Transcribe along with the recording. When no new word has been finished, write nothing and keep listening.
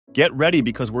Get ready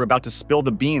because we're about to spill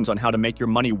the beans on how to make your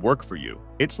money work for you.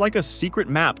 It's like a secret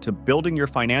map to building your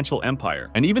financial empire,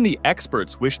 and even the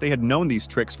experts wish they had known these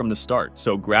tricks from the start.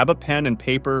 So grab a pen and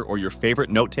paper or your favorite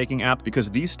note-taking app because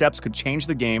these steps could change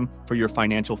the game for your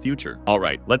financial future.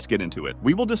 Alright, let's get into it.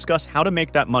 We will discuss how to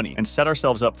make that money and set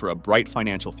ourselves up for a bright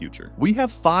financial future. We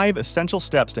have 5 essential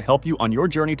steps to help you on your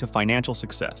journey to financial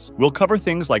success. We'll cover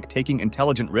things like taking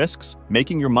intelligent risks,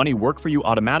 making your money work for you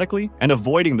automatically, and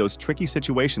avoiding those tricky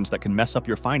situations that can mess up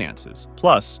your finances.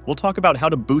 Plus, we'll talk about how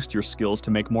to boost your skills to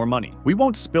make more money. We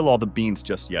won't spill all the beans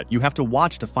just yet. You have to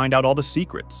watch to find out all the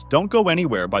secrets. Don't go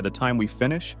anywhere. By the time we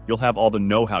finish, you'll have all the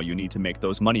know-how you need to make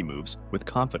those money moves with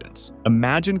confidence.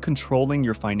 Imagine controlling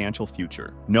your financial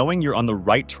future, knowing you're on the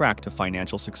right track to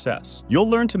financial success. You'll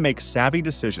learn to make savvy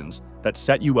decisions that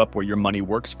set you up where your money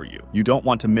works for you. You don't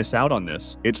want to miss out on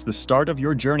this. It's the start of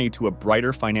your journey to a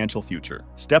brighter financial future.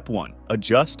 Step 1.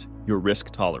 Adjust your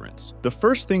risk tolerance. The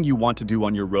first thing you want to do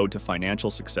on your road to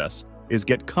financial success is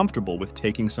get comfortable with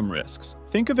taking some risks.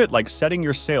 Think of it like setting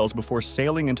your sails before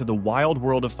sailing into the wild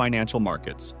world of financial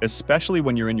markets. Especially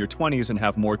when you're in your 20s and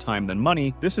have more time than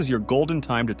money, this is your golden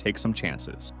time to take some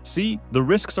chances. See, the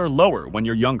risks are lower when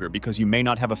you're younger because you may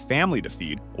not have a family to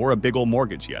feed or a big ol'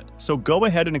 mortgage yet. So go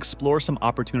ahead and explore some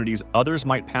opportunities others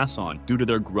might pass on due to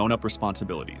their grown-up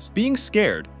responsibilities. Being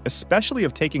scared, especially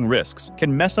of taking risks,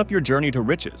 can mess up your journey to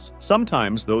riches.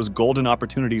 Sometimes those golden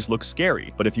opportunities look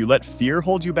scary, but if you let fear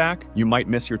hold you back, you might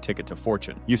miss your ticket to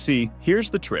fortune. You see, here's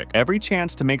the trick. Every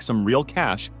chance to make some real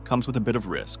cash comes with a bit of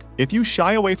risk. If you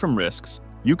shy away from risks,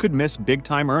 you could miss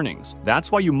big-time earnings.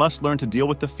 That's why you must learn to deal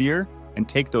with the fear and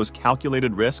take those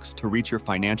calculated risks to reach your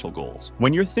financial goals.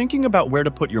 When you're thinking about where to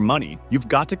put your money, you've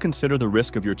got to consider the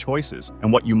risk of your choices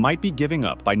and what you might be giving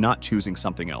up by not choosing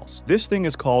something else. This thing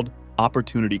is called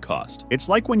opportunity cost. It's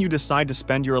like when you decide to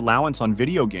spend your allowance on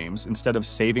video games instead of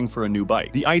saving for a new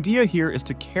bike. The idea here is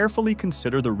to carefully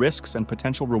consider the risks and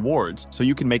potential rewards so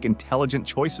you can make intelligent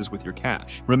choices with your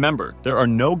cash. Remember, there are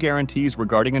no guarantees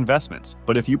regarding investments,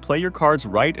 but if you play your cards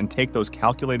right and take those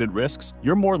calculated risks,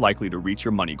 you're more likely to reach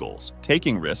your money goals.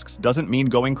 Taking risks doesn't mean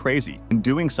going crazy and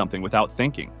doing something without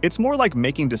thinking. It's more like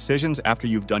making decisions after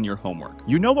you've done your homework.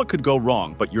 You know what could go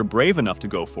wrong, but you're brave enough to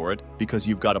go for it because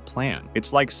you've got a plan.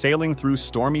 It's like sailing through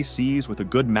stormy seas with a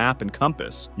good map and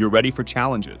compass. You're ready for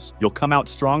challenges. You'll come out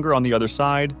stronger on the other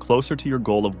side, closer to your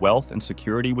goal of wealth and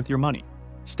security with your money.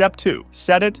 Step 2.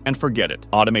 Set it and forget it.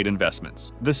 Automate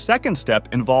investments. The second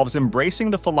step involves embracing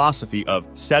the philosophy of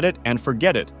set it and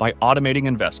forget it by automating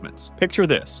investments. Picture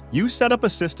this. You set up a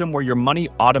system where your money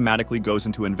automatically goes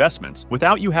into investments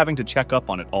without you having to check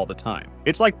up on it all the time.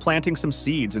 It's like planting some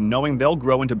seeds and knowing they'll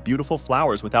grow into beautiful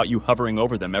flowers without you hovering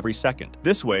over them every second.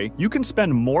 This way, you can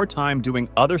spend more time doing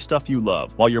other stuff you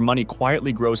love while your money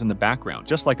quietly grows in the background,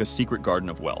 just like a secret garden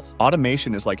of wealth.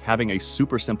 Automation is like having a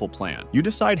super simple plan. You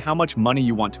decide how much money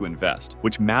you want to invest,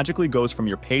 which magically goes from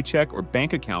your paycheck or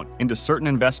bank account into certain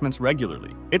investments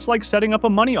regularly. It's like setting up a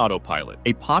money autopilot.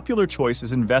 A popular choice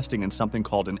is investing in something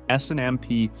called an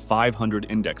S&P 500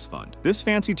 index fund. This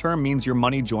fancy term means your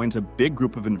money joins a big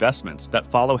group of investments that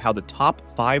follow how the top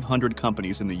 500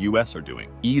 companies in the US are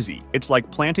doing. Easy. It's like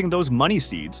planting those money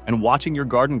seeds and watching your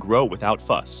garden grow without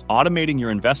fuss. Automating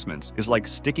your investments is like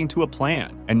sticking to a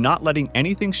plan and not letting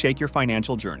anything shake your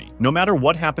financial journey. No matter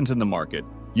what happens in the market,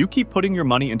 you keep putting your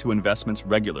money into investments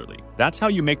regularly. That's how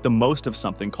you make the most of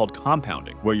something called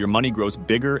compounding, where your money grows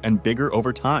bigger and bigger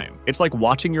over time. It's like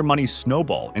watching your money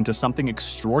snowball into something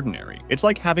extraordinary. It's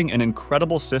like having an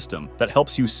incredible system that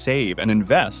helps you save and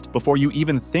invest before you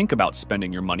even think about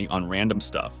spending your money on random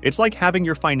stuff. It's like having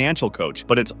your financial coach,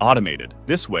 but it's automated.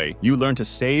 This way, you learn to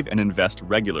save and invest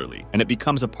regularly, and it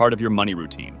becomes a part of your money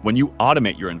routine. When you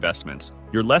automate your investments,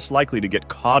 you're less likely to get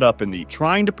caught up in the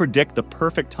trying to predict the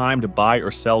perfect time to buy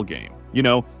or sell game. You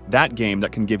know, that game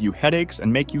that can give you headaches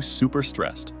and make you super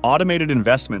stressed. Automated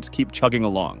investments keep chugging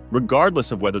along,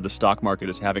 regardless of whether the stock market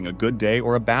is having a good day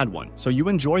or a bad one, so you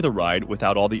enjoy the ride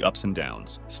without all the ups and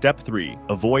downs. Step 3.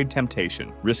 Avoid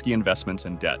temptation, risky investments,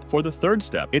 and debt. For the third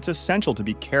step, it's essential to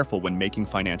be careful when making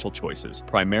financial choices,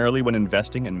 primarily when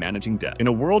investing and managing debt. In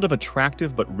a world of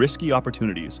attractive but risky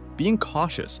opportunities, being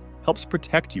cautious helps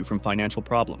protect you from financial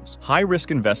problems. High-risk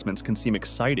investments can seem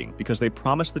exciting because they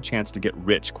promise the chance to get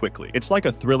rich quickly. It's like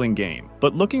a thrilling game.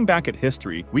 But looking back at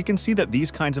history, we can see that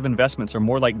these kinds of investments are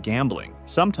more like gambling.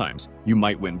 Sometimes you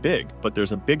might win big, but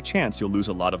there's a big chance you'll lose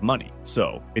a lot of money.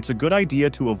 So, it's a good idea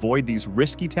to avoid these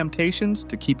risky temptations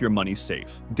to keep your money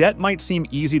safe. Debt might seem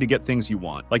easy to get things you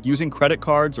want, like using credit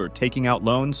cards or taking out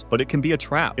loans, but it can be a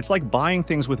trap. It's like buying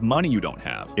things with money you don't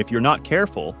have. If you're not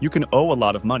careful, you can owe a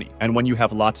lot of money, and when you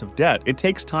have lots of of debt, it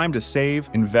takes time to save,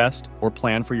 invest, or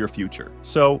plan for your future.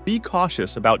 So be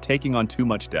cautious about taking on too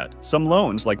much debt. Some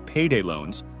loans, like payday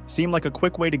loans, seem like a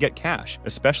quick way to get cash,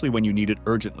 especially when you need it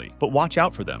urgently. But watch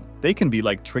out for them. They can be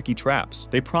like tricky traps.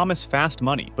 They promise fast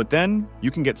money, but then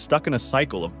you can get stuck in a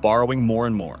cycle of borrowing more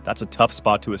and more. That's a tough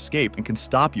spot to escape and can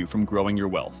stop you from growing your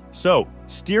wealth. So,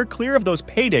 steer clear of those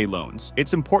payday loans.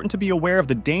 It's important to be aware of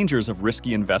the dangers of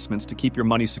risky investments to keep your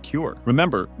money secure.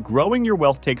 Remember, growing your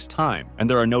wealth takes time, and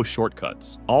there are no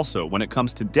shortcuts. Also, when it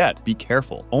comes to debt, be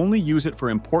careful. Only use it for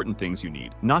important things you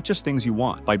need, not just things you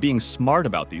want. By being smart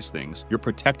about these things, you're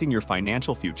protecting your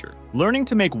financial future. Learning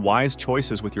to make wise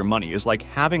choices with your money is like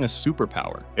having a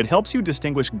superpower. It helps you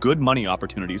distinguish good money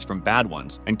opportunities from bad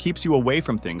ones and keeps you away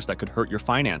from things that could hurt your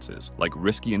finances, like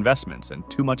risky investments and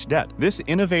too much debt. This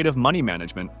innovative money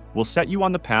management will set you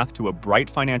on the path to a bright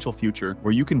financial future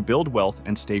where you can build wealth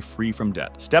and stay free from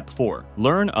debt. Step 4.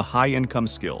 Learn a high-income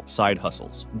skill, side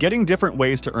hustles. Getting different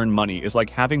ways to earn money is like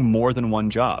having more than one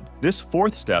job. This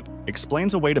fourth step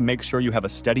explains a way to make sure you have a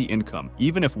steady income,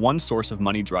 even if one source of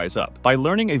money dries up. By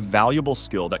learning a valuable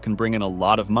skill that can bring in a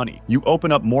lot of money, you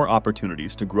open up more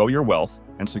opportunities to grow your wealth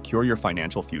and secure your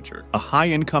financial future. A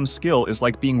high-income skill is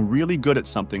like being really good at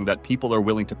something that people are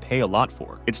willing to pay a lot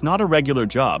for. It's not a regular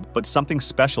job, but something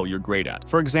special you're great at.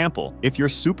 For example, if you're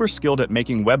super skilled at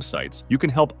making websites, you can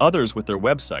help others with their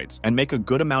websites and make a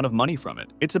good amount of money from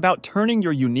it. It's about turning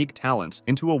your unique talents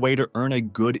into a way to earn a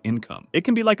good income. It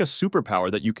can be like a superpower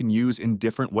that you can use in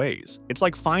different ways. It's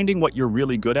like finding what you're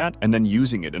really good at and then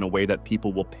using it in a way that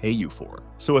people will pay you for.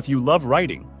 So if you love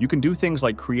writing, you can do things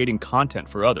like creating content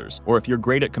for others, or if you're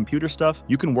great at computer stuff,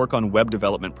 you can work on web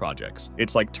development projects.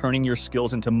 It's like turning your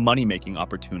skills into money-making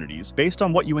opportunities based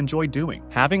on what you enjoy doing.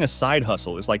 Having a side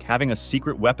hustle is like having a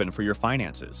secret weapon for your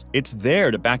finances. It's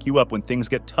there to back you up when things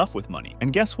get tough with money.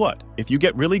 And guess what? If you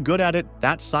get really good at it,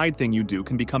 that side thing you do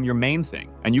can become your main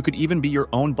thing. And you could even be your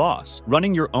own boss,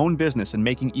 running your own business and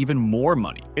making even more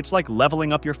money. It's like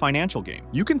leveling up your financial game.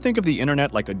 You can think of the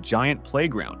internet like a giant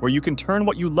playground where you can turn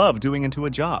what you love doing into a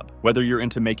job. Whether you're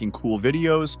into making cool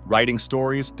videos, writing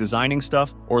stories, designing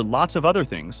stuff, or lots of other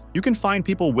things, you can find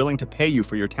people willing to pay you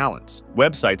for your talents.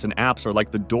 Websites and apps are like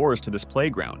the doors to this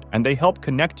playground, and they help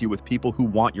connect you with people who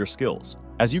want your skills.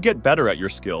 As you get better at your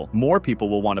skill, more people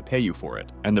will want to pay you for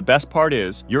it. And the best part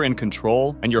is, you're in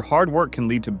control, and your hard work can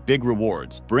lead to big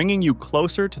rewards, bringing you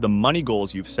closer to the money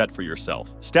goals you've set for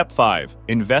yourself. Step 5.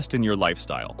 Invest in your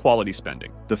lifestyle. Quality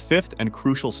spending. The fifth and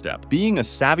crucial step. Being a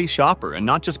savvy shopper and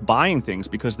not just buying things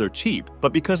because they're cheap,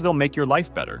 but because they'll make your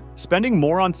life better. Spending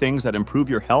more on things that improve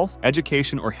your health,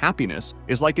 education, or happiness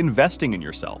is like investing in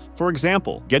yourself. For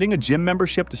example, getting a gym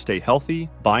membership to stay healthy,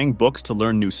 buying books to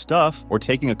learn new stuff, or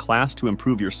taking a class to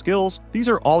improve your skills, these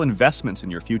are all investments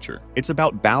in your future. It's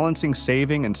about balancing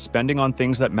saving and spending on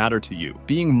things that matter to you.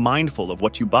 Being mindful of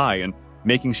what you buy and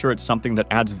making sure it's something that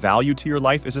adds value to your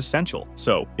life is essential.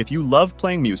 So, if you love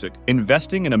playing music,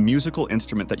 investing in a musical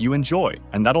instrument that you enjoy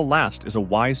and that'll last is a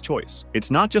wise choice.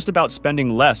 It's not just about spending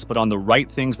less, but on the right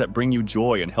things that bring you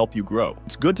joy and help you grow.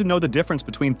 It's good to know the difference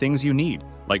between things you need,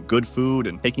 like good food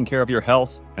and taking care of your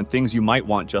health, and things you might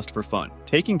want just for fun.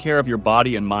 Taking care of your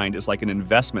body and mind is like an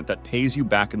investment that pays you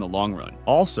back in the long run.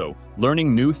 Also,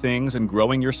 learning new things and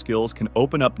growing your skills can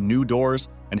open up new doors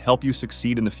and help you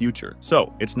succeed in the future.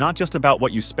 So, it's not just about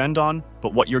what you spend on,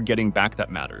 but what you're getting back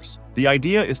that matters. The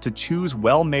idea is to choose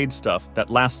well-made stuff that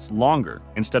lasts longer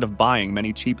instead of buying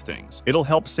many cheap things. It'll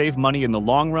help save money in the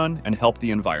long run and help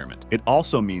the environment. It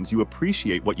also means you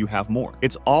appreciate what you have more.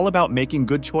 It's all about making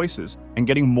good choices and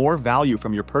getting more value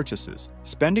from your purchases.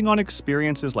 Spending on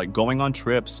experiences like going on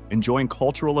trips, enjoying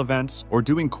cultural events, or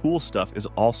doing cool stuff is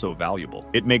also valuable.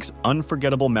 It makes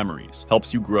unforgettable memories,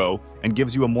 helps you grow, and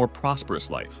gives you a more prosperous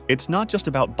life. It's not just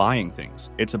about buying things,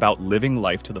 it's about living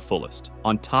life to the fullest.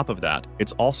 On top of that,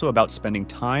 it's also about spending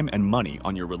time and money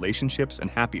on your relationships and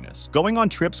happiness. Going on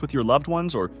trips with your loved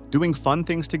ones or doing fun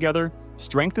things together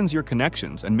strengthens your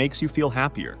connections and makes you feel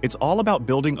happier. It's all about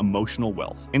building emotional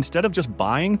wealth. Instead of just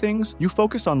buying things, you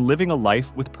focus on living a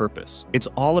life with purpose. It's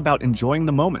all about enjoying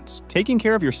the moments, taking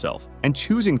care of yourself, and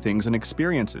choosing things and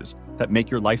experiences that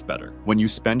make your life better. When you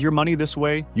spend your money this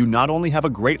way, you not only have a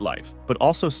great life, but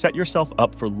also set yourself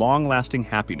up for long-lasting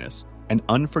happiness and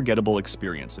unforgettable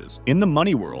experiences. In the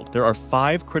money world, there are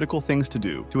 5 critical things to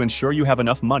do to ensure you have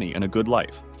enough money and a good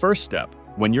life. First step,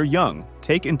 when you're young,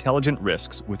 take intelligent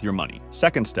risks with your money.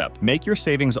 Second step, make your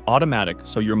savings automatic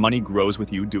so your money grows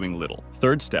with you doing little.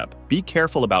 Third step, be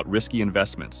careful about risky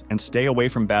investments and stay away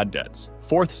from bad debts.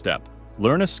 Fourth step,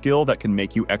 Learn a skill that can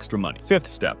make you extra money. Fifth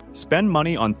step, spend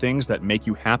money on things that make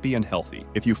you happy and healthy.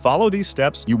 If you follow these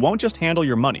steps, you won't just handle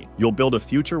your money, you'll build a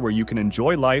future where you can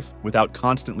enjoy life without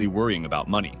constantly worrying about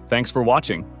money. Thanks for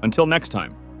watching. Until next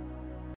time.